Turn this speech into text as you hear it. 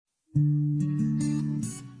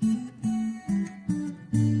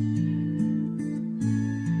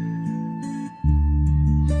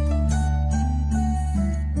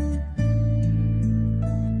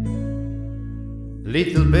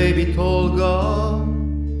Little baby told God,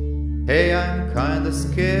 hey, I'm kinda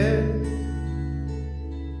scared.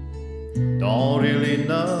 Don't really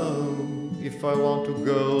know if I want to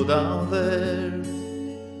go down there.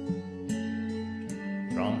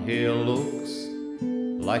 From here looks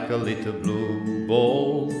like a little blue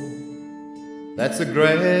ball. That's a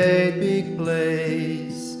great big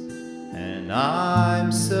place, and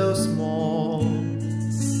I'm so small.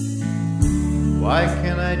 Why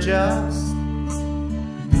can't I just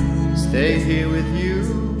stay here with you?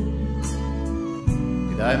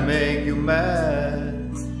 Did I make you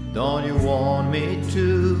mad? Don't you want me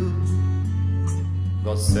to?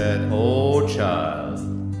 God said, oh child,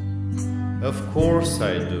 of course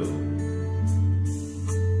I do.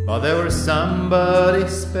 But there was somebody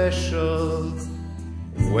special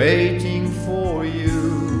waiting for you.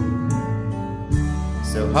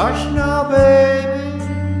 So hush now, baby,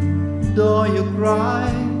 don't you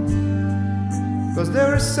cry, 'cause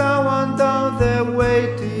there is someone down there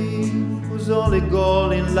waiting, whose only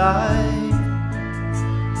goal in life,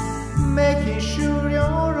 making sure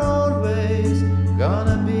you're always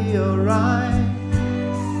gonna be alright.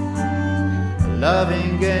 A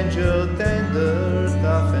loving angel, tender,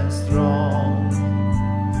 tough and strong.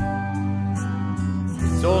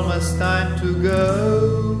 It's almost time to go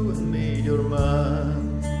and meet your man.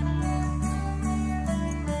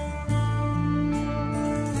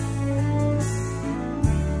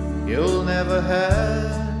 You'll never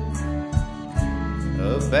have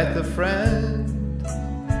a better friend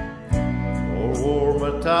or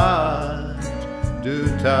warmer touch to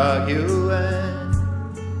tug you in.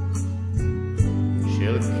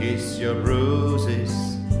 She'll kiss your bruises,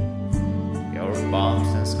 your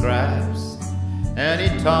bumps and scraps.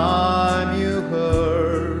 Anytime you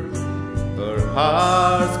hurt, her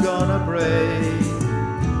heart's gonna break.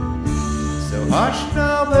 So hush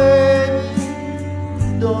now, baby,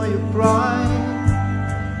 don't you cry,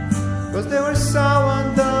 'cause there was someone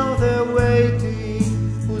down there waiting,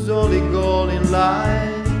 whose only goal in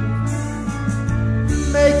life,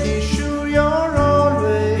 making sure you're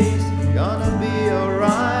always gonna be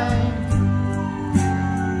alright.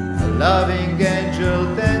 A loving angel,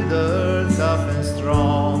 tender, tough and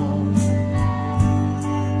strong.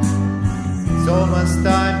 It's almost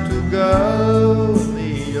time to go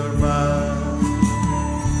meet your man.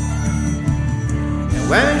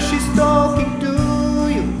 When she's talking to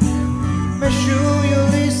you, make sure you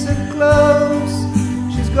listen close.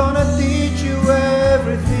 She's gonna teach you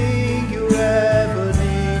everything you ever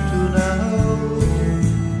need to know,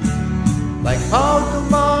 like how to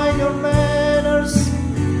mind your manners,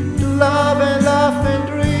 to love and laugh and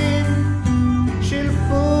dream. She'll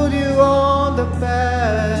put you on the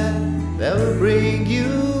path that will bring you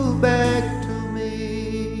back to me.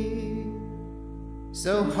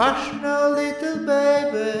 So hush now, little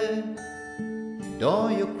baby,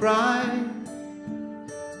 don't you cry,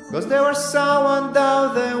 'cause there was someone down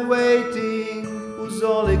there waiting, whose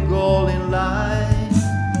only goal in life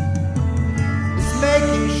is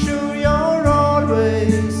making sure you're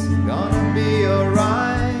always gonna be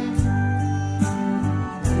alright.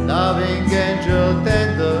 Loving angel,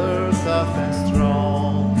 tender, tough and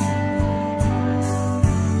strong.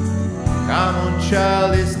 Come on,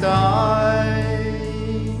 child, it's